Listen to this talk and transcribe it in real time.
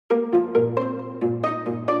You're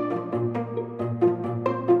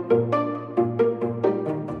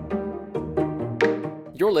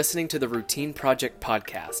listening to the Routine Project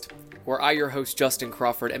podcast, where I, your host Justin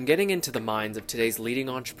Crawford, am getting into the minds of today's leading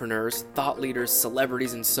entrepreneurs, thought leaders,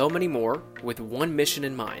 celebrities, and so many more with one mission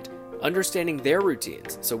in mind: understanding their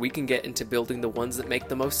routines so we can get into building the ones that make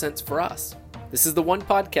the most sense for us. This is the one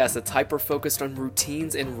podcast that's hyper-focused on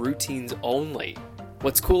routines and routines only.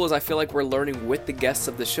 What's cool is I feel like we're learning with the guests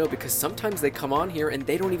of the show because sometimes they come on here and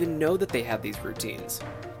they don't even know that they have these routines.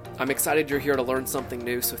 I'm excited you're here to learn something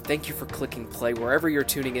new, so thank you for clicking play wherever you're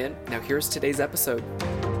tuning in. Now here's today's episode.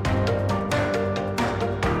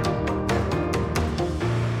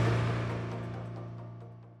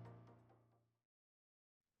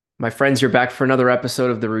 My friends, you're back for another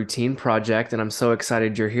episode of The Routine Project, and I'm so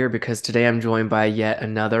excited you're here because today I'm joined by yet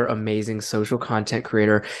another amazing social content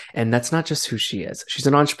creator, and that's not just who she is. She's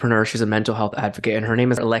an entrepreneur, she's a mental health advocate, and her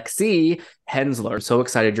name is Lexi Hensler. So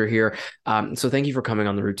excited you're here. So thank you for coming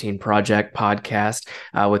on The Routine Project podcast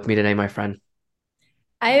with me today, my friend.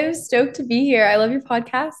 I am stoked to be here. I love your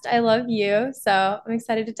podcast. I love you. So I'm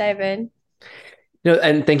excited to dive in.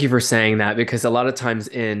 And thank you for saying that, because a lot of times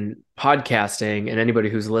in podcasting, and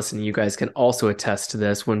anybody who's listening, you guys can also attest to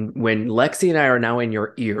this, when Lexi and I are now in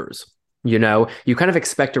your ears, you kind of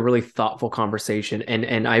expect a really thoughtful conversation.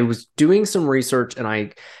 And I was doing some research, and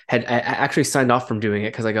I actually signed off from doing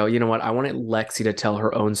it because I go, you know what, I wanted Lexi to tell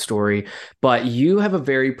her own story, but you have a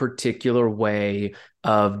very particular way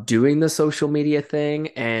of doing the social media thing.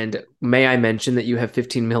 And may I mention that you have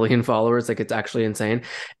 15 million followers? Like, it's actually insane.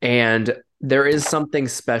 And there is something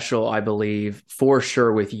special, I believe, for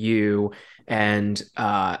sure, with you and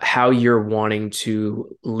how you're wanting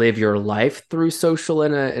to live your life through social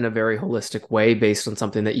in a very holistic way based on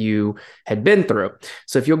something that you had been through.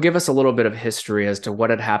 So if you'll give us a little bit of history as to what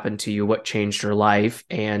had happened to you, what changed your life,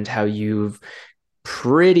 and how you've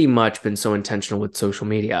pretty much been so intentional with social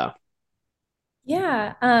media.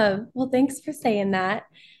 Yeah. Well, thanks for saying that.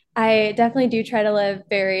 I definitely do try to live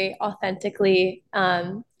very authentically,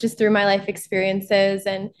 just through my life experiences.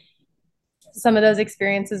 And some of those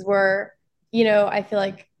experiences were, I feel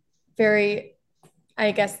like very,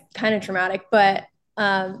 I guess, kind of traumatic, but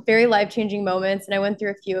very life-changing moments. And I went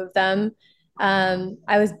through a few of them.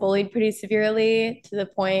 I was bullied pretty severely to the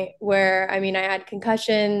point where, I had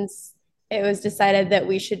concussions. It was decided that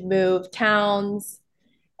we should move towns.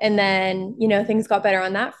 And then, things got better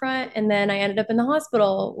on that front. And then I ended up in the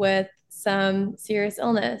hospital with some serious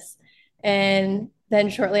illness. And then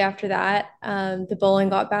shortly after that, the bullying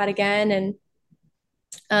got bad again. And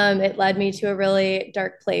it led me to a really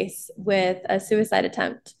dark place with a suicide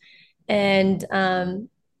attempt. And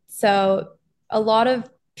so a lot of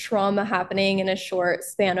trauma happening in a short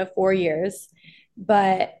span of 4 years.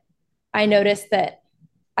 But I noticed that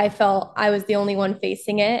I felt I was the only one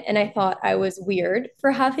facing it. And I thought I was weird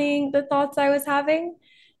for having the thoughts I was having.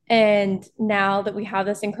 And now that we have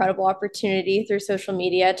this incredible opportunity through social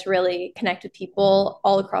media to really connect with people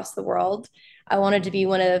all across the world, I wanted to be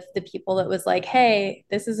one of the people that was like, hey,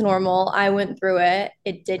 this is normal. I went through it.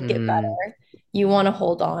 It did get better. You want to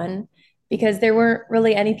hold on. Because there weren't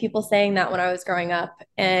really any people saying that when I was growing up.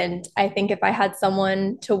 And I think if I had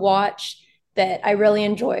someone to watch that I really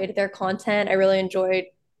enjoyed their content, I really enjoyed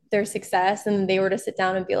their success, and they were to sit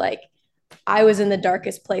down and be like, I was in the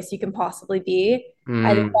darkest place you can possibly be,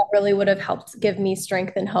 I think that really would have helped give me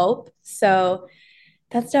strength and hope. So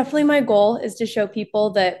that's definitely my goal, is to show people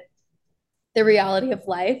that the reality of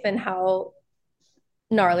life and how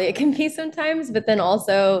gnarly it can be sometimes. But then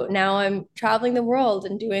also now I'm traveling the world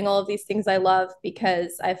and doing all of these things I love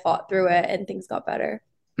because I fought through it and things got better.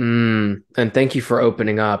 And thank you for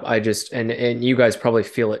opening up. And you guys probably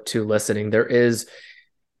feel it too listening.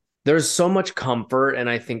 There's so much comfort and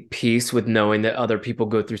I think peace with knowing that other people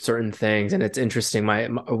go through certain things. And it's interesting. I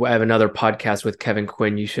have another podcast with Kevin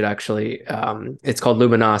Quinn. You should actually, it's called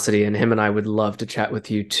Luminosity, and him and I would love to chat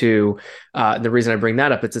with you too. The reason I bring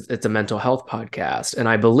that up, it's a mental health podcast. And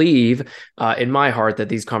I believe in my heart that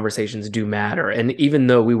these conversations do matter. And even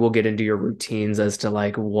though we will get into your routines as to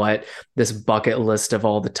like what this bucket list of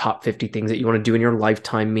all the top 50 things that you want to do in your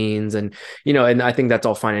lifetime means, and, and I think that's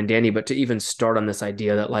all fine and dandy, but to even start on this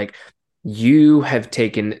idea that like, you have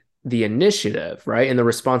taken the initiative, right, and the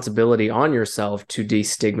responsibility on yourself to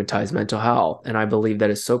destigmatize mental health. And I believe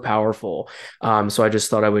that is so powerful. So I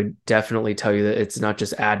just thought I would definitely tell you that it's not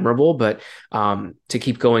just admirable, but to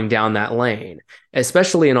keep going down that lane,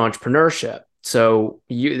 especially in entrepreneurship. So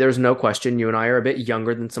there's no question, you and I are a bit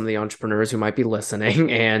younger than some of the entrepreneurs who might be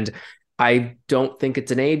listening. And I don't think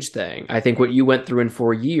it's an age thing. I think what you went through in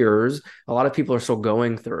 4 years, a lot of people are still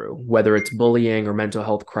going through, whether it's bullying or mental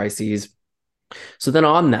health crises. So then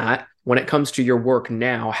on that, when it comes to your work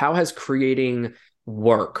now, how has creating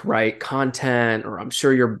work, right? Content, or I'm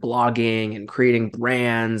sure you're blogging and creating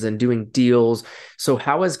brands and doing deals. So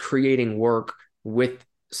how has creating work with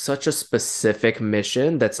such a specific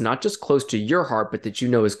mission that's not just close to your heart, but that you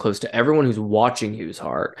know is close to everyone who's watching you's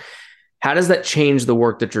heart? How does that change the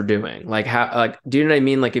work that you're doing? Like how like do you know what I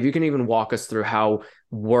mean? Like if you can even walk us through how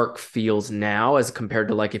work feels now as compared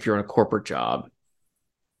to like if you're in a corporate job.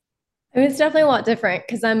 I mean, it's definitely a lot different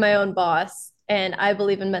because I'm my own boss and I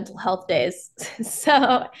believe in mental health days.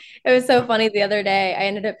 So it was so funny the other day. I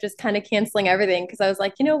ended up just kind of canceling everything because I was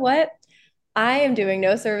like, you know what? I am doing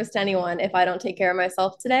no service to anyone if I don't take care of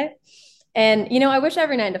myself today. And, I wish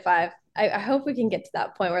every 9 to 5. I hope we can get to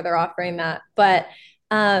that point where they're offering that. But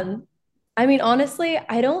um, I mean, honestly,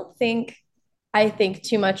 I don't think I think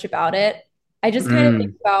too much about it. I just kind of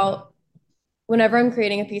think Mm, about whenever I'm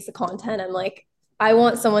creating a piece of content, I'm like, I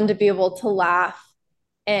want someone to be able to laugh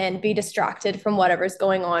and be distracted from whatever's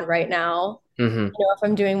going on right now. hmm If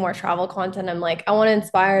I'm doing more travel content, I'm like, I want to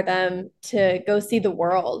inspire them to go see the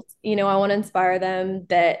world. I want to inspire them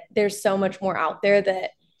that there's so much more out there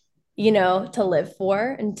that, to live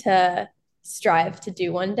for and to strive to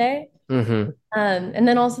do one day. hmm And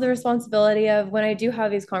then also the responsibility of when I do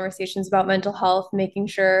have these conversations about mental health, making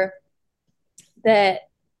sure that,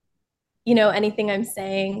 anything I'm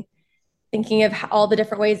saying, thinking of all the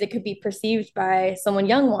different ways it could be perceived by someone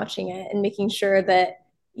young watching it and making sure that,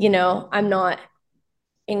 I'm not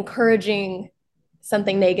encouraging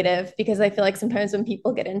something negative because I feel like sometimes when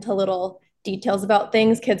people get into little details about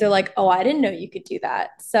things, kids are like, oh, I didn't know you could do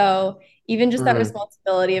that. So even just that mm.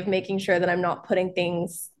 responsibility of making sure that I'm not putting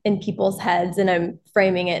things in people's heads and I'm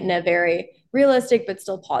framing it in a very realistic but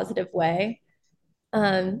still positive way.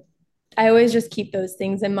 Um, I always just keep those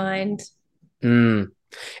things in mind. Mm.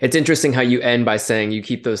 It's interesting how you end by saying you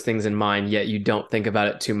keep those things in mind, yet you don't think about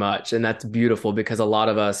it too much. And that's beautiful because a lot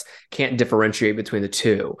of us can't differentiate between the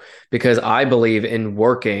two. Because I believe in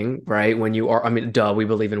working, right? When you are, I mean, duh, we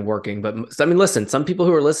believe in working. But I mean, listen, some people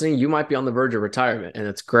who are listening, you might be on the verge of retirement, and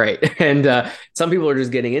it's great. And some people are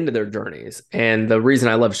just getting into their journeys. And the reason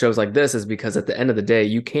I love shows like this is because at the end of the day,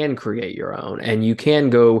 you can create your own and you can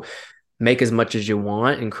go make as much as you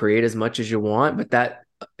want and create as much as you want. But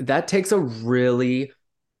that takes a really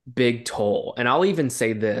big toll. And I'll even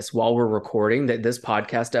say this while we're recording that this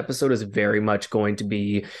podcast episode is very much going to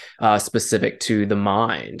be specific to the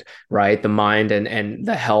mind, right? The mind and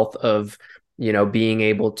the health of being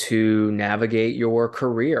able to navigate your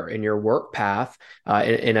career and your work path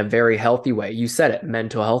in a very healthy way. You said it,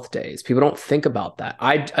 mental health days. People don't think about that.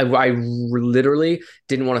 I literally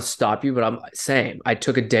didn't want to stop you, but I'm saying I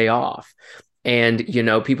took a day off. And,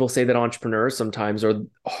 people say that entrepreneurs sometimes are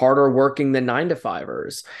harder working than 9 to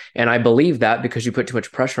 5ers. And I believe that because you put too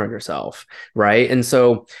much pressure on yourself. Right. And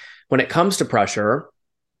so when it comes to pressure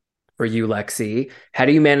for you, Lexi, how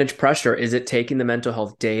do you manage pressure? Is it taking the mental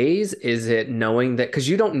health days? Is it knowing that because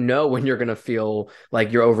you don't know when you're going to feel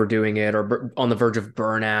like you're overdoing it or on the verge of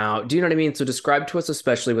burnout? Do you know what I mean? So describe to us,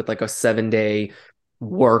 especially with like a 7 day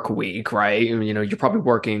work week, right? You're probably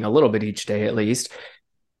working a little bit each day at least.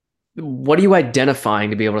 What are you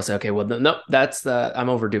identifying to be able to say, okay, well, no, that's I'm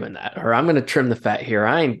overdoing that, or I'm going to trim the fat here.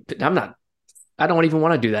 I'm not, I don't even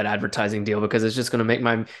want to do that advertising deal because it's just going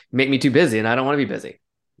to make me too busy and I don't want to be busy.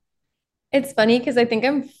 It's funny because I think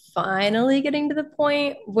I'm finally getting to the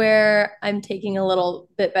point where I'm taking a little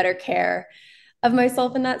bit better care of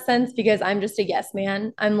myself in that sense because I'm just a yes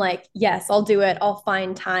man. I'm like, yes, I'll do it. I'll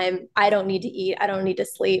find time. I don't need to eat. I don't need to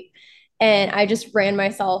sleep. And I just ran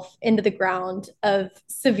myself into the ground of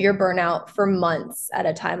severe burnout for months at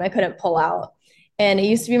a time. I couldn't pull out. And it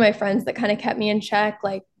used to be my friends that kind of kept me in check,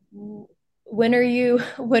 like, when are you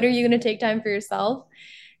going to take time for yourself?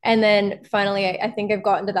 And then finally, I think I've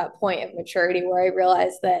gotten to that point of maturity where I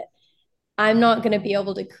realize that I'm not going to be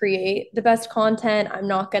able to create the best content. I'm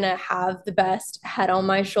not going to have the best head on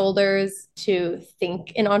my shoulders to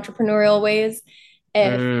think in entrepreneurial ways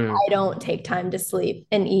if Mm, I don't take time to sleep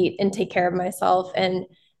and eat and take care of myself. And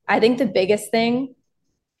I think the biggest thing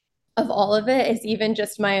of all of it is even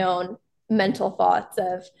just my own mental thoughts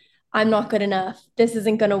of, I'm not good enough. This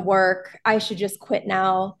isn't going to work. I should just quit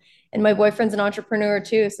now. And my boyfriend's an entrepreneur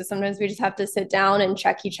too. So sometimes we just have to sit down and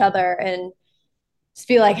check each other and just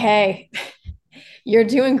be like, hey, you're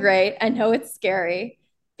doing great. I know it's scary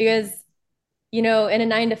because, in a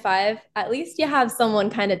 9 to 5, at least you have someone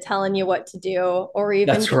kind of telling you what to do or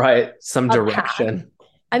even that's just right. Some a path. direction.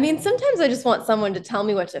 I mean, sometimes I just want someone to tell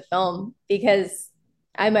me what to film because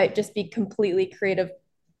I might just be completely creative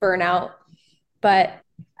burnout. But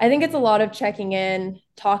I think it's a lot of checking in,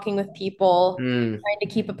 talking with people, Mm, trying to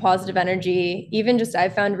keep a positive energy. Even just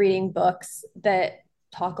I've found reading books that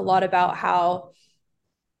talk a lot about how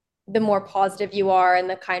the more positive you are and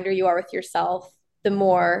the kinder you are with yourself, the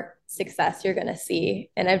more success you're going to see.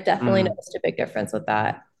 And I've definitely mm. noticed a big difference with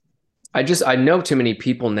that. I know too many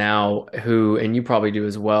people now who, and you probably do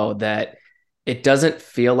as well, that it doesn't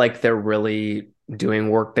feel like they're really doing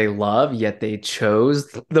work they love, yet they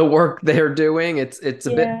chose the work they're doing. It's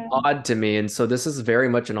a bit Yeah. odd to me. And so this is very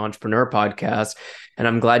much an entrepreneur podcast. And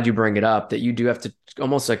I'm glad you bring it up that you do have to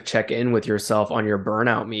almost like check in with yourself on your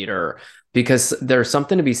burnout meter because there's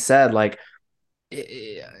something to be said, like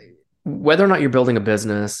eh, whether or not you're building a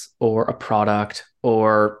business or a product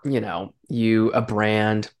or, you a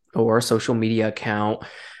brand or a social media account,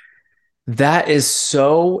 that is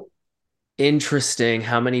so interesting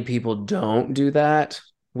how many people don't do that,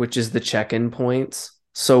 which is the check-in points.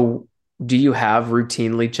 So, do you have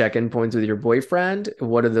routinely check-in points with your boyfriend?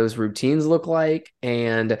 What do those routines look like?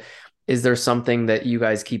 And is there something that you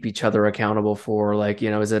guys keep each other accountable for? Like,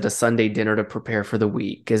 is it a Sunday dinner to prepare for the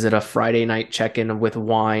week? Is it a Friday night check-in with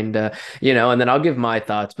wine and then I'll give my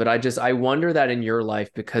thoughts, but I wonder that in your life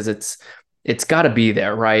because it's got to be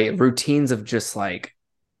there, right? Routines of just like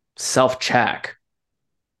self-check.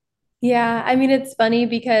 Yeah, I mean it's funny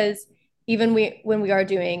because even we when we are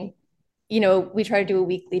doing, we try to do a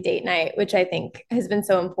weekly date night, which I think has been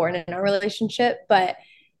so important in our relationship, but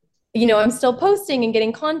I'm still posting and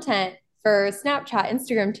getting content for Snapchat,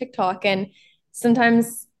 Instagram, TikTok. And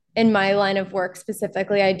sometimes in my line of work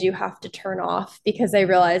specifically, I do have to turn off because I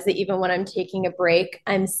realize that even when I'm taking a break,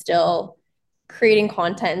 I'm still creating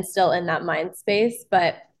content and still in that mind space.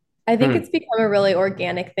 But I think Hmm. it's become a really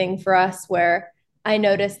organic thing for us where I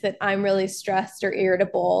notice that I'm really stressed or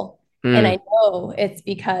irritable. And Hmm. I know it's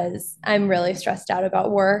because I'm really stressed out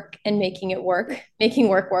about work and making it work, making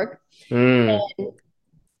work work. Hmm.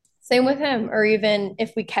 Same with him, or even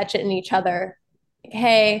if we catch it in each other.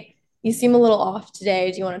 Hey, you seem a little off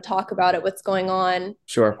today. Do you want to talk about it? What's going on?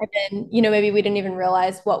 Sure. And then, maybe we didn't even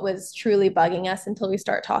realize what was truly bugging us until we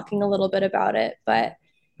start talking a little bit about it. And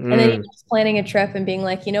then Mm, just planning a trip and being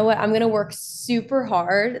like, you know what, I'm going to work super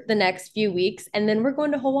hard the next few weeks. And then we're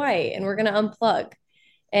going to Hawaii and we're going to unplug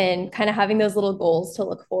and kind of having those little goals to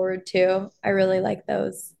look forward to. I really like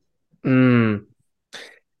those. mm.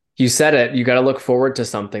 You said it. You got to look forward to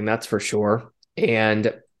something, that's for sure.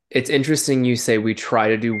 And it's interesting you say we try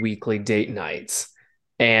to do weekly date nights.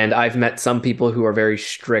 And I've met some people who are very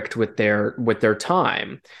strict with their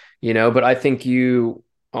time, but I think you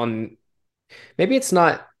on maybe it's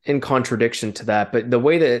not in contradiction to that, but the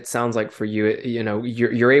way that it sounds like for you,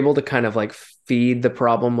 you're able to kind of like feed the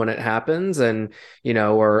problem when it happens and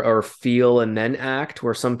or feel and then act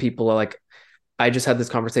where some people are like I just had this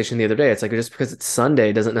conversation the other day. It's like just because it's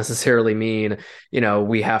Sunday doesn't necessarily mean,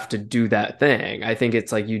 we have to do that thing. I think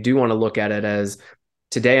it's like you do want to look at it as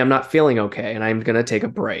today I'm not feeling okay and I'm going to take a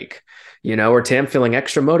break, or today I'm feeling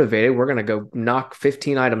extra motivated. We're going to go knock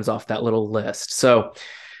 15 items off that little list. So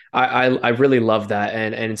I really love that.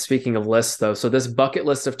 And speaking of lists though, so this bucket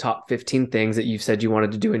list of top 15 things that you've said you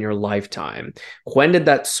wanted to do in your lifetime, when did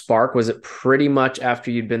that spark? Was it pretty much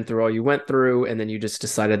after you'd been through all you went through, and then you just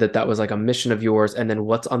decided that that was like a mission of yours? And then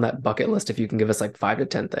what's on that bucket list if you can give us like 5 to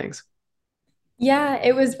 10 things? Yeah,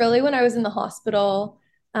 it was really when I was in the hospital,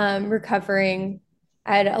 recovering.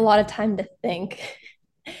 I had a lot of time to think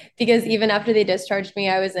because even after they discharged me,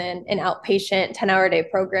 I was in an outpatient 10-hour day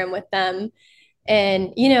program with them.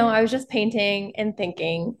 And, I was just painting and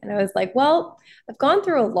thinking. And I was like, well, I've gone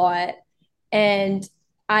through a lot. And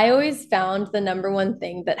I always found the number one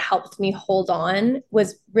thing that helped me hold on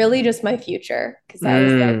was really just my future. Because I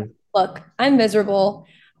was like, Mm, look, I'm miserable.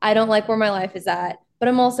 I don't like where my life is at, but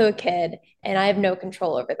I'm also a kid and I have no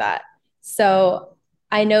control over that. So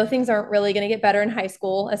I know things aren't really going to get better in high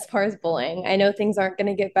school as far as bullying. I know things aren't going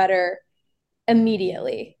to get better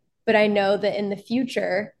immediately. But I know that in the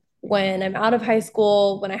future, when I'm out of high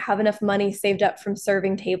school, when I have enough money saved up from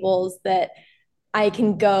serving tables, that I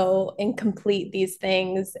can go and complete these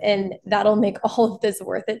things and that'll make all of this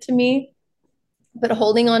worth it to me. But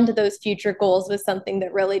holding on to those future goals was something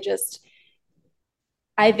that really just,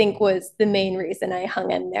 I think, was the main reason I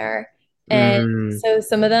hung in there. And mm, so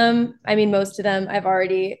some of them, I mean, most of them I've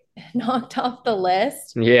already knocked off the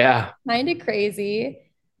list. yeah. Kind of crazy.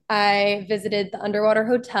 I visited the underwater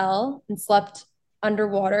hotel and slept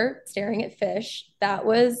underwater staring at fish. That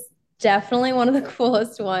was definitely one of the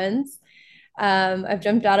coolest ones. I've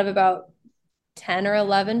jumped out of about 10 or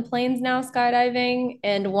 11 planes now skydiving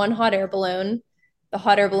and one hot air balloon. The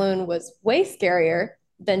hot air balloon was way scarier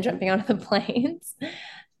than jumping out of the planes.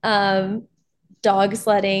 Um, Dog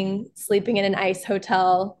sledding, sleeping in an ice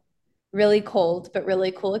hotel, really cold, but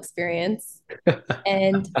really cool experience.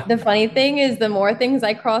 And the funny thing is, the more things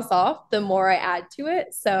I cross off, the more I add to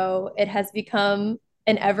it. So it has become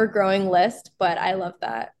an ever growing list, but I love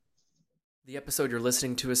that. The episode you're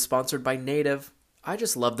listening to is sponsored by Native. I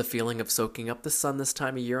just love the feeling of soaking up the sun this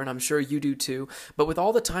time of year, and I'm sure you do too. But with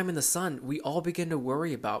all the time in the sun, we all begin to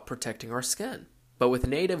worry about protecting our skin. But with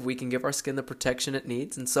Native, we can give our skin the protection it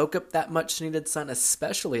needs and soak up that much needed sun,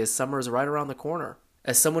 especially as summer is right around the corner.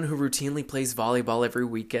 As someone who routinely plays volleyball every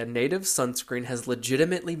weekend, Native sunscreen has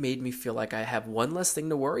legitimately made me feel like I have one less thing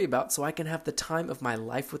to worry about so I can have the time of my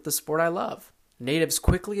life with the sport I love. Native's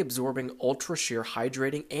quickly absorbing ultra sheer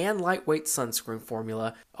hydrating and lightweight sunscreen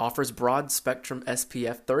formula offers broad spectrum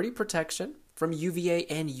SPF 30 protection from UVA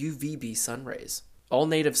and UVB sun rays. All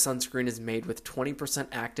Native sunscreen is made with 20%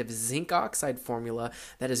 active zinc oxide formula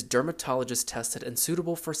that is dermatologist tested and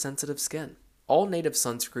suitable for sensitive skin. All Native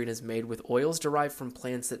sunscreen is made with oils derived from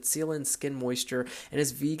plants that seal in skin moisture and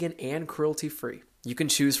is vegan and cruelty-free. You can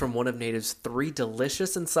choose from one of Native's 3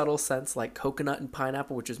 delicious and subtle scents like coconut and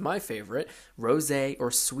pineapple, which is my favorite, rosé, or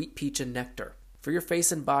sweet peach and nectar for your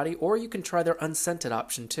face and body, or you can try their unscented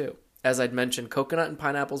option too. As I'd mentioned, coconut and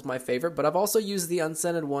pineapple is my favorite, but I've also used the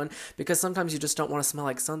unscented one because sometimes you just don't want to smell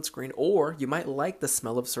like sunscreen, or you might like the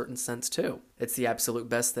smell of certain scents too. It's the absolute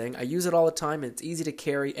best thing. I use it all the time, and it's easy to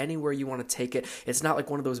carry anywhere you want to take it. It's not like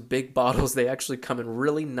one of those big bottles. They actually come in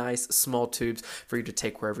really nice small tubes for you to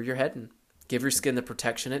take wherever you're heading. Give your skin the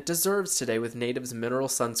protection it deserves today with Native's mineral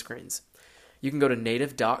sunscreens. You can go to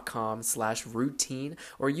native.com/routine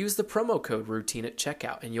or use the promo code routine at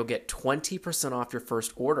checkout and you'll get 20% off your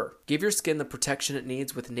first order. Give your skin the protection it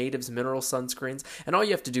needs with Native's mineral sunscreens, and all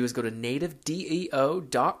you have to do is go to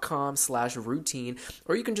native.com/routine,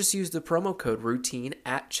 or you can just use the promo code routine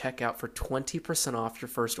at checkout for 20% off your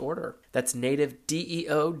first order. That's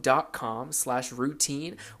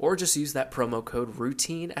native.com/routine, or just use that promo code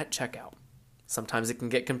routine at checkout. Sometimes it can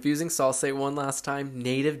get confusing, so I'll say it one last time,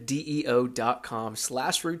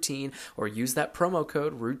 native.com/routine, or use that promo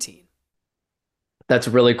code routine. That's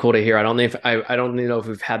really cool to hear. I don't know if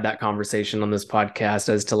we've had that conversation on this podcast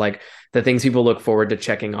as to like the things people look forward to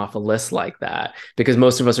checking off a list like that, because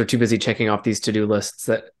most of us are too busy checking off these to-do lists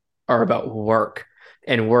that are about work,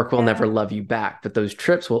 and work will never Yeah. love you back, but those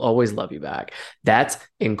trips will always love you back. That's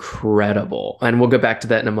incredible. And we'll go back to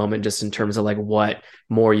that in a moment, just in terms of like what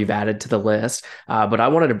more you've added to the list. But I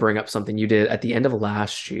wanted to bring up something you did at the end of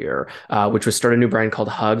last year, which was start a new brand called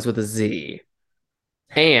Hugs with a Z.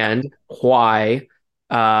 And why?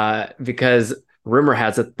 Because rumor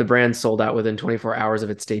has it the brand sold out within 24 hours of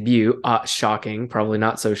its debut. Shocking, probably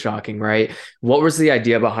not so shocking, right? What was the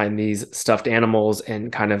idea behind these stuffed animals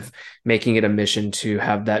and kind of making it a mission to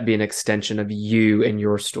have that be an extension of you and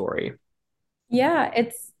your story? Yeah,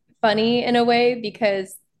 it's funny in a way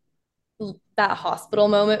because that hospital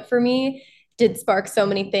moment for me did spark so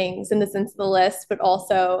many things in the sense of the list, but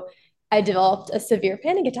also I developed a severe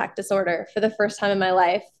panic attack disorder for the first time in my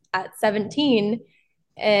life at 17.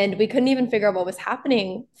 And we couldn't even figure out what was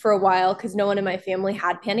happening for a while because no one in my family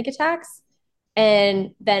had panic attacks.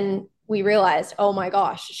 And then we realized, oh my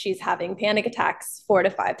gosh, she's having panic attacks 4 to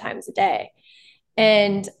 5 times a day.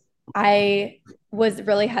 And I was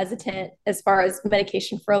really hesitant as far as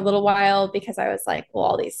medication for a little while because I was like, well,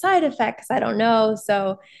 all these side effects, I don't know.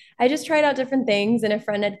 So I just tried out different things, and a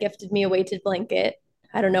friend had gifted me a weighted blanket.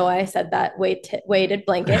 I don't know why I said that weighted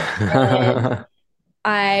blanket. And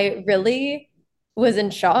I really was in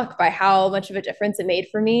shock by how much of a difference it made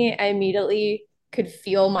for me. I immediately could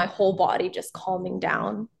feel my whole body just calming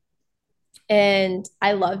down, and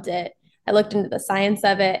I loved it. I looked into the science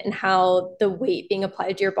of it and how the weight being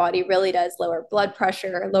applied to your body really does lower blood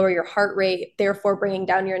pressure, lower your heart rate, therefore bringing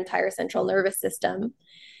down your entire central nervous system.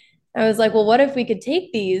 I was like, well, what if we could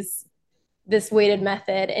take this weighted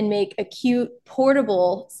method and make a cute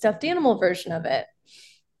portable stuffed animal version of it?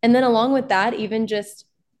 And then along with that, even just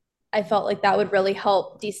I felt like that would really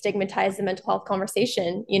help destigmatize the mental health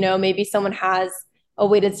conversation. You know, maybe someone has a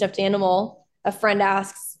weighted stuffed animal, a friend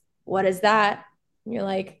asks, what is that? And you're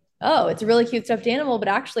like, oh, it's a really cute stuffed animal, but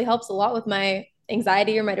actually helps a lot with my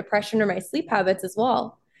anxiety or my depression or my sleep habits as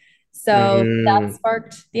well. So that Mm,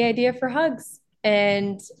 sparked the idea for Hugs.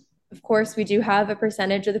 And of course, we do have a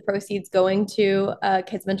percentage of the proceeds going to a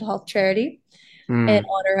kids' mental health charity in mm.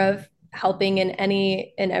 honor of helping in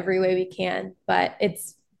any in every way we can. But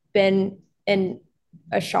it's been in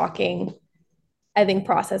a shocking, I think,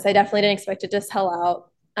 process. I definitely didn't expect it to sell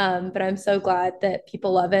out. But I'm so glad that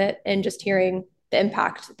people love it, and just hearing the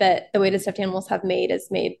impact that the weighted stuffed animals have made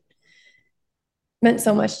has made Meant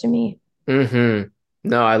so much to me. Hmm.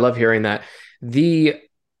 No, I love hearing that. The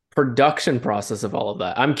production process of all of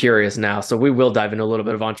that. I'm curious now. So we will dive into a little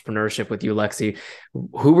bit of entrepreneurship with you, Lexi.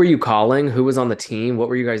 Who were you calling? Who was on the team? What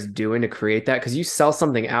were you guys doing to create that? Because you sell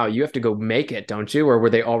something out, you have to go make it, don't you? Or were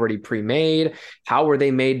they already pre-made? How were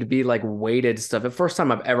they made to be like weighted stuff? The first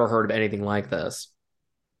time I've ever heard of anything like this.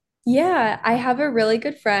 Yeah, I have a really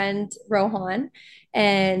good friend, Rohan,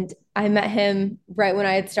 and I met him right when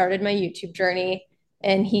I had started my YouTube journey.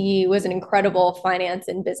 And he was an incredible finance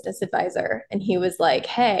and business advisor. And he was like,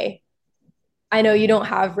 "Hey, I know you don't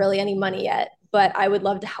have really any money yet, but I would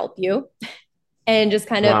love to help you and just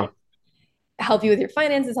kind of Wow. help you with your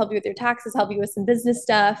finances, help you with your taxes, help you with some business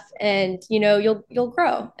stuff, and you'll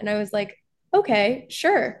grow." And I was like, "Okay,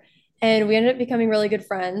 sure." And we ended up becoming really good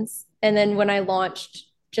friends. And then when I launched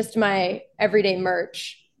just my everyday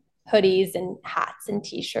merch, hoodies and hats and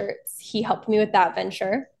t-shirts, he helped me with that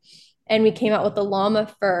venture. And we came out with the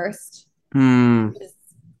llama first. Hmm. Is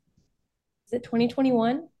it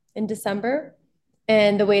 2021 in December?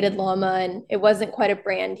 And the weighted llama, and it wasn't quite a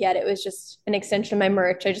brand yet. It was just an extension of my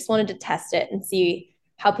merch. I just wanted to test it and see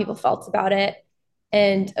how people felt about it.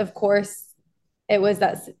 And of course, it was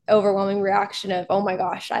that overwhelming reaction of, "Oh my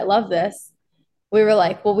gosh, I love this." We were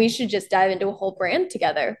like, "Well, we should just dive into a whole brand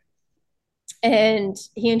together." And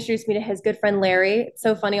he introduced me to his good friend Larry. It's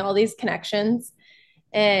so funny, all these connections.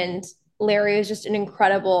 And Larry was just an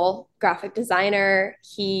incredible graphic designer.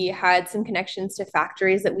 He had some connections to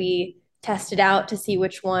factories that we tested out to see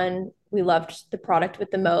which one we loved the product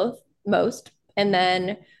with the most. And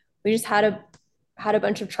then we just had a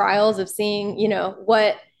bunch of trials of seeing,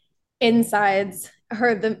 what insides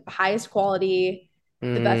are the highest quality,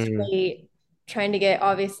 the best Hmm. weight, trying to get,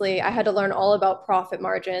 obviously I had to learn all about profit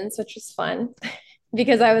margins, which was fun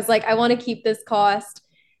because I was like, I want to keep this cost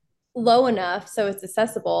low enough so it's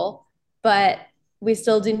accessible, but we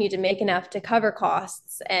still do need to make enough to cover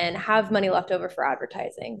costs and have money left over for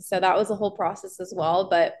advertising. So that was a whole process as well.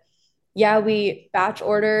 But yeah, we batch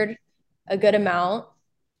ordered a good amount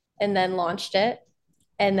and then launched it.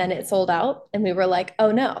 And then it sold out. And we were like,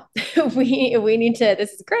 oh no, we need to,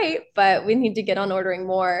 this is great, but we need to get on ordering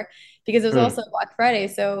more because it was Hmm. also Black Friday.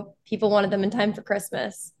 So people wanted them in time for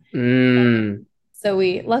Christmas. Hmm. So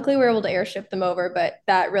we luckily were able to airship them over, but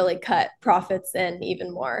that really cut profits in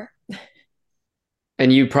even more.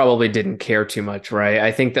 And you probably didn't care too much, right?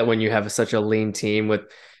 I think that when you have such a lean team with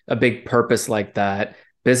a big purpose like that,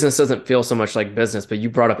 business doesn't feel so much like business, but you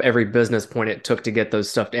brought up every business point it took to get those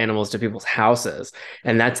stuffed animals to people's houses.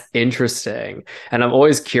 And that's interesting. And I'm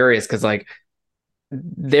always curious because, like,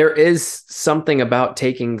 there is something about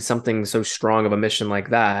taking something so strong of a mission like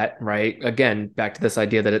that, right? Again, back to this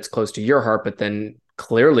idea that it's close to your heart, but then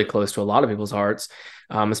clearly close to a lot of people's hearts,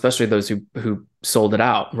 especially those who sold it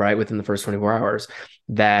out right within the first 24 hours.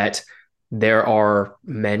 That there are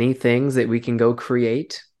many things that we can go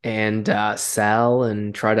create and sell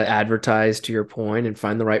and try to advertise to your point and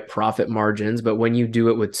find the right profit margins. But when you do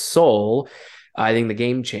it with soul, I think the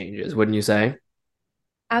game changes, wouldn't you say?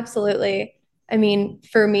 Absolutely. I mean,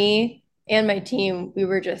 for me and my team, we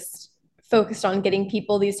were just focused on getting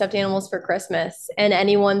people these stuffed animals for Christmas. And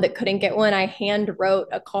anyone that couldn't get one, I hand wrote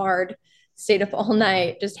a card, stayed up all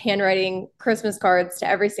night, just handwriting Christmas cards to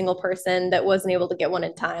every single person that wasn't able to get one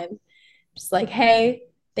in time. Just like, "Hey,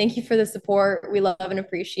 thank you for the support. We love and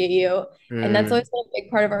appreciate you." And that's Mm, always been a big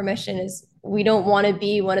part of our mission is we don't want to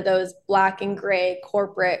be one of those black and gray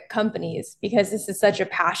corporate companies because this is such a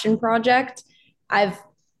passion project. I've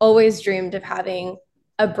always dreamed of having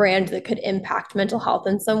a brand that could impact mental health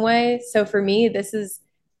in some way. So for me, this is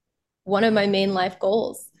one of my main life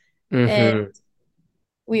goals. And hmm.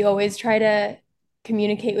 we always try to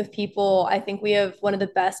communicate with people. I think we have one of the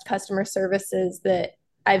best customer services that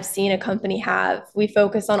I've seen a company have. We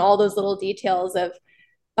focus on all those little details of,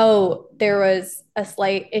 oh, there was a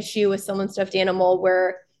slight issue with someone's stuffed animal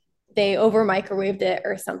where they over microwaved it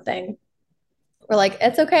or something. We're like,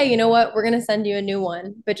 it's okay. You know what? We're going to send you a new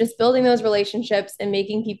one. But just building those relationships and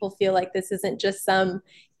making people feel like this isn't just some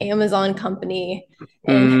Amazon company.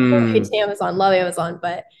 And no hate Mm, to Amazon, love Amazon,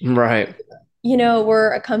 but right.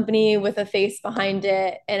 we're a company with a face behind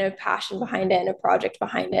it and a passion behind it and a project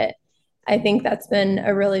behind it. I think that's been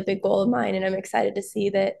a really big goal of mine, and I'm excited to see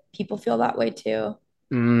that people feel that way too.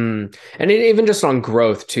 And even just on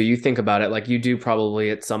growth too, you think about it like you do probably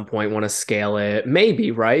at some point want to scale it,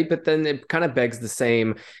 maybe, right? But then it kind of begs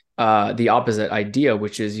the opposite idea,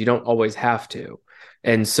 which is you don't always have to.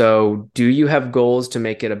 And so, do you have goals to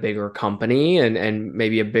make it a bigger company and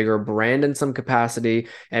maybe a bigger brand in some capacity?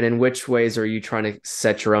 And in which ways are you trying to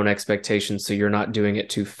set your own expectations so you're not doing it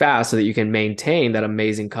too fast so that you can maintain that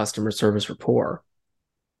amazing customer service rapport?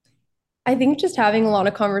 I think just having a lot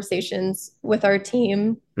of conversations with our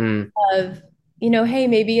team Mm, of, hey,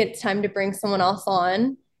 maybe it's time to bring someone else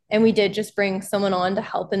on. And we did just bring someone on to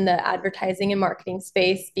help in the advertising and marketing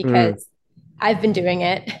space mm, because I've been doing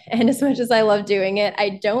it. And as much as I love doing it,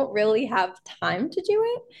 I don't really have time to do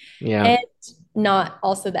it. yeah, And not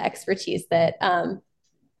also the expertise that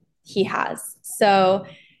he has. So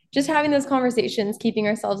just having those conversations, keeping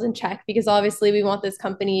ourselves in check, because obviously we want this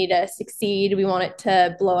company to succeed. We want it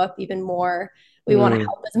to blow up even more. We want to mm,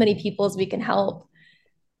 help as many people as we can help.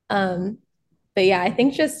 Um, but yeah, I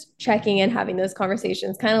think just checking in, having those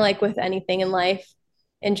conversations, kind of like with anything in life,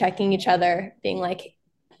 and checking each other, being like,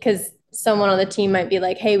 because someone on the team might be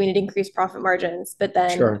like, hey, we need to increase profit margins, but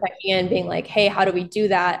then sure. checking in, being like, hey, how do we do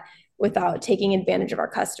that without taking advantage of our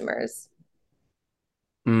customers?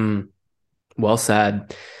 Mm, well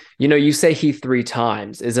said. You say he three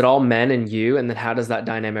times. Is it all men and you? And then how does that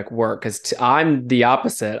dynamic work? Because I'm the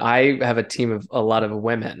opposite. I have a team of a lot of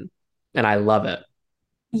women, and I love it.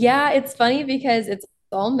 Yeah, it's funny because it's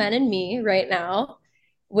all men and me right now,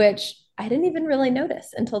 which I didn't even really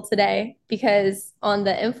notice until today because on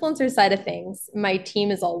the influencer side of things, my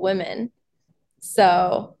team is all women.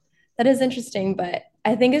 So that is interesting, but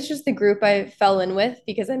I think it's just the group I fell in with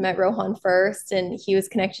because I met Rohan first and he was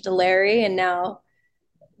connected to Larry and now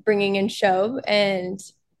bringing in Shob and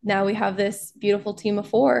now we have this beautiful team of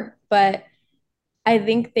four. But I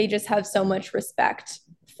think they just have so much respect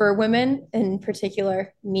for women, in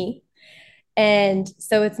particular me. And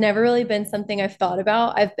so it's never really been something I've thought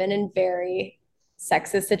about. I've been in very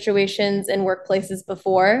sexist situations in workplaces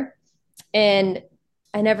before, and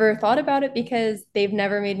I never thought about it because they've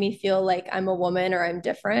never made me feel like I'm a woman or I'm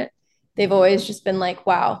different. They've always just been like,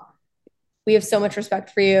 wow, we have so much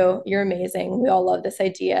respect for you. You're amazing. We all love this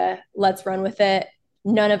idea. Let's run with it.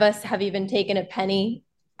 None of us have even taken a penny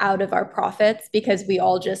out of our profits because we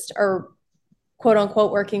all just are quote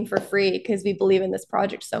unquote working for free because we believe in this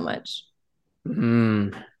project so much.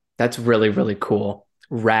 Mm, that's really, really cool.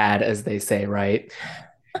 Rad, as they say, right?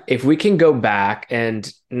 If we can go back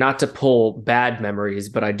and not to pull bad memories,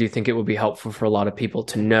 but I do think it would be helpful for a lot of people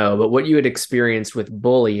to know, but what you had experienced with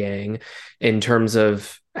bullying in terms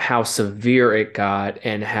of how severe it got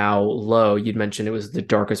and how low, you'd mentioned it was the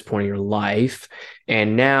darkest point of your life.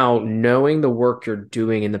 And now knowing the work you're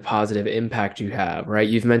doing and the positive impact you have, right?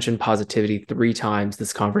 You've mentioned positivity three times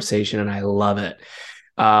this conversation, and I love it.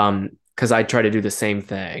 Because I try to do the same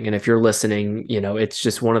thing. And if you're listening, it's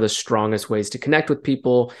just one of the strongest ways to connect with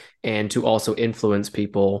people and to also influence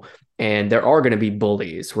people. And there are going to be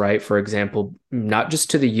bullies, right? For example, not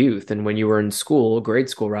just to the youth. And when you were in school, grade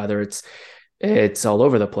school rather, it's all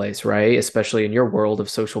over the place, right? Especially in your world of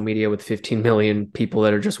social media with 15 million people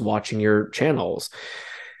that are just watching your channels.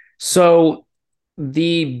 So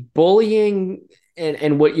the bullying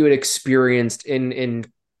and what you had experienced in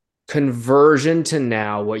conversion to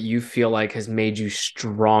now, what you feel like has made you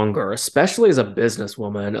stronger, especially as a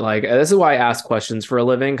businesswoman. Like, this is why I ask questions for a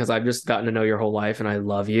living, because I've just gotten to know your whole life and I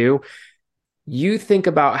love you. You think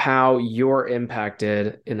about how you're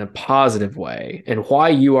impacted in a positive way and why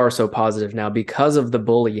you are so positive now because of the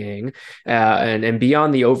bullying, and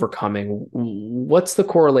beyond the overcoming. What's the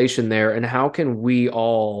correlation there, and how can we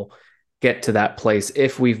all get to that place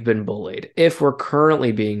if we've been bullied, if we're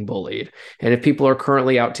currently being bullied, and if people are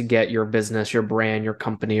currently out to get your business, your brand, your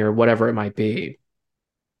company, or whatever it might be?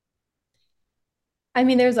 I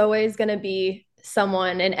mean, there's always going to be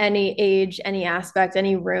someone in any age, any aspect,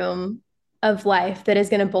 any room of life that is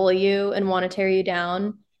going to bully you and want to tear you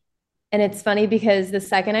down. And it's funny because the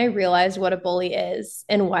second I realized what a bully is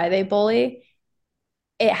and why they bully,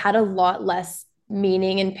 it had a lot less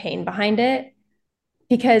meaning and pain behind it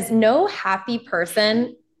because no happy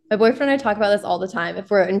person, my boyfriend and I talk about this all the time. If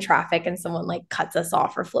we're in traffic and someone like cuts us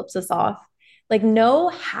off or flips us off, like no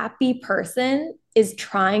happy person is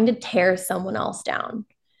trying to tear someone else down.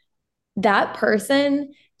 That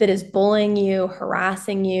person that is bullying you,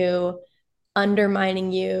 harassing you,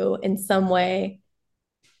 undermining you in some way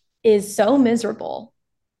is so miserable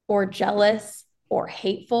or jealous or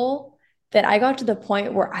hateful that I got to the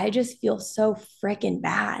point where I just feel so freaking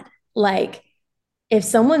bad. Like, if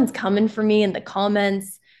someone's coming for me in the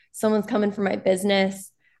comments, someone's coming for my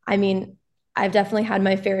business, I mean, I've definitely had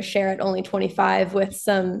my fair share at only 25 with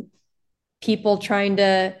some people trying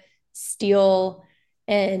to steal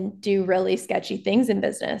and do really sketchy things in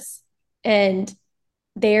business. And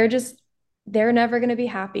they're just, they're never going to be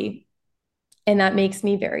happy. And that makes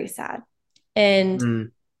me very sad. And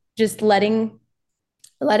Mm, just letting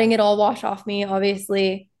it all wash off me.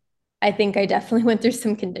 Obviously, I think I definitely went through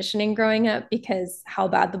some conditioning growing up because how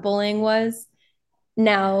bad the bullying was.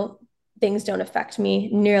 Now, things don't affect me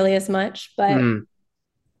nearly as much, but Mm,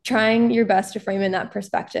 trying your best to frame in that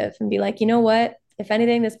perspective and be like, you know what? If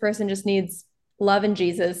anything, this person just needs love and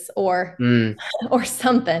Jesus mm, or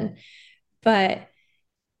something. But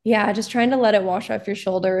yeah, just trying to let it wash off your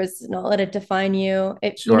shoulders, not let it define you.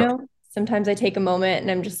 sure. Sometimes I take a moment and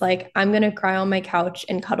I'm just like, I'm gonna cry on my couch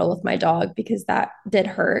and cuddle with my dog because that did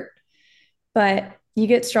hurt. But you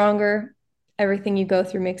get stronger. Everything you go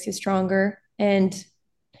through makes you stronger. And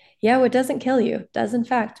yeah, what doesn't kill you does in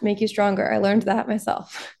fact make you stronger. I learned that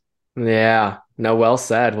myself. Yeah. No, well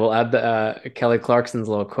said. We'll add the Kelly Clarkson's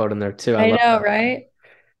little quote in there too. I I love know, that. right?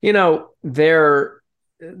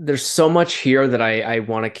 There's so much here that I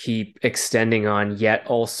want to keep extending on, yet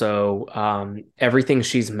also everything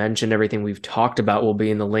she's mentioned, everything we've talked about will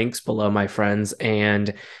be in the links below, my friends.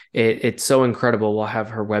 And it's so incredible. We'll have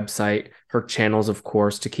her website, her channels, of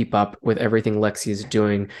course, to keep up with everything Lexi is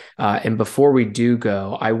doing. And before we do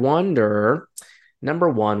go, I wonder, number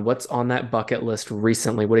one, what's on that bucket list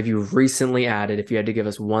recently? What have you recently added? If you had to give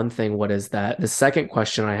us one thing, what is that? The second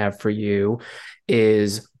question I have for you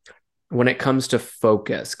is when it comes to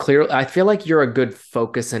focus. Clearly, I feel like you're a good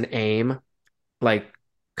focus and aim, like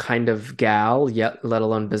kind of gal, yet let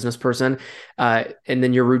alone business person. And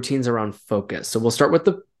then your routines around focus. So we'll start with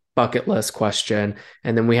the bucket list question,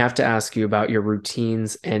 and then we have to ask you about your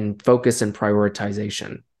routines and focus and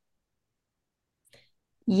prioritization.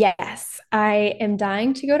 Yes, I am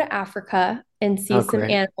dying to go to Africa and see Oh, some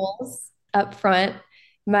great. animals up front.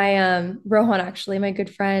 My Rohan, actually, my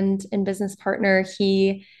good friend and business partner,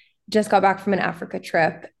 he just got back from an Africa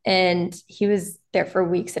trip and he was there for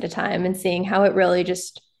weeks at a time and seeing how it really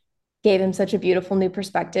just gave him such a beautiful new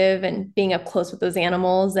perspective and being up close with those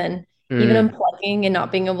animals and even Mm, unplugging and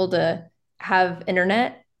not being able to have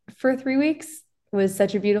internet for 3 weeks was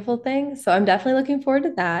such a beautiful thing. So I'm definitely looking forward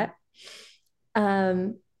to that.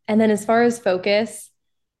 And then as far as focus,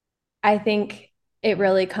 I think it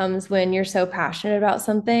really comes when you're so passionate about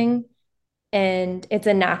something and it's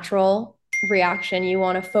a natural reaction. You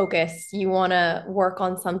want to focus, you want to work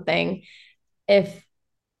on something. If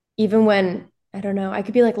even when, I don't know, I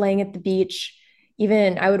could be like laying at the beach,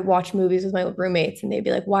 even I would watch movies with my roommates and they'd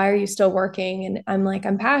be like, why are you still working? And I'm like,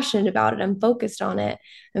 I'm passionate about it. I'm focused on it.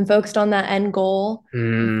 I'm focused on that end goal. I'm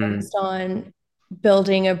mm, focused on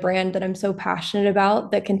building a brand that I'm so passionate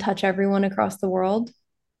about that can touch everyone across the world.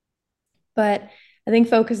 But I think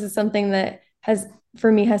focus is something that has,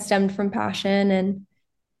 for me, has stemmed from passion and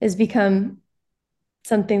has become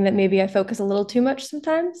something that maybe I focus a little too much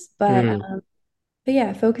sometimes. mm. But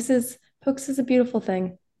yeah, focus is a beautiful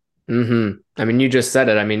thing. I mean, you just said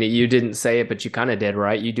it. I mean, you didn't say it, but you kind of did,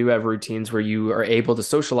 right? You do have routines where you are able to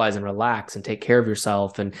socialize and relax and take care of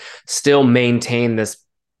yourself and still maintain this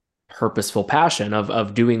purposeful passion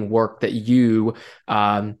of doing work that you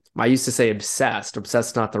I used to say obsessed.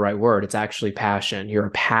 Obsessed not the right word. It's actually passion. You're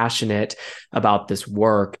passionate about this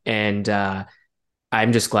work. And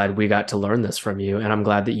I'm just glad we got to learn this from you. And I'm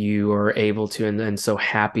glad that you were able to, and so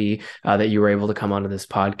happy that you were able to come onto this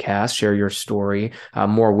podcast, share your story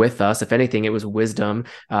more with us. If anything, it was wisdom.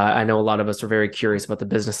 I know a lot of us are very curious about the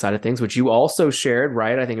business side of things, which you also shared,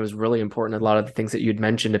 right? I think it was really important. A lot of the things that you'd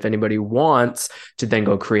mentioned, if anybody wants to then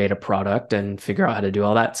go create a product and figure out how to do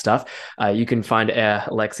all that stuff, you can find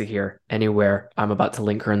Lexi here anywhere. I'm about to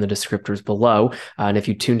link her in the descriptors below. And if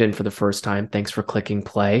you tuned in for the first time, thanks for clicking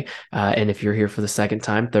play. And if you're here for the second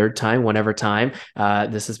time, third time, whenever time,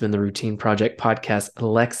 this has been the Routine Project Podcast.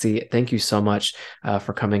 Lexi, thank you so much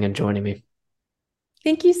for coming and joining me.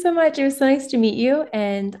 Thank you so much. It was so nice to meet you.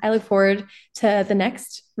 And I look forward to the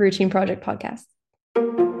next Routine Project podcast.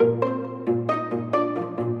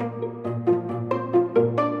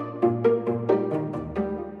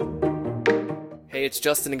 Hey, it's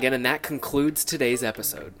Justin again, and that concludes today's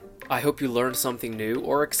episode. I hope you learned something new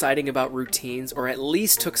or exciting about routines, or at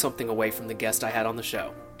least took something away from the guest I had on the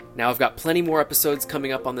show. Now, I've got plenty more episodes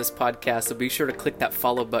coming up on this podcast, so be sure to click that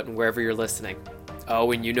follow button wherever you're listening.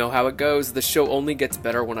 Oh, and you know how it goes. The show only gets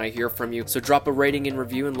better when I hear from you, so drop a rating and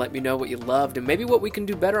review and let me know what you loved and maybe what we can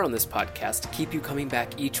do better on this podcast to keep you coming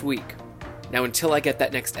back each week. Now, until I get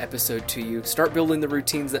that next episode to you, start building the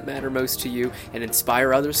routines that matter most to you and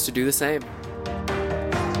inspire others to do the same.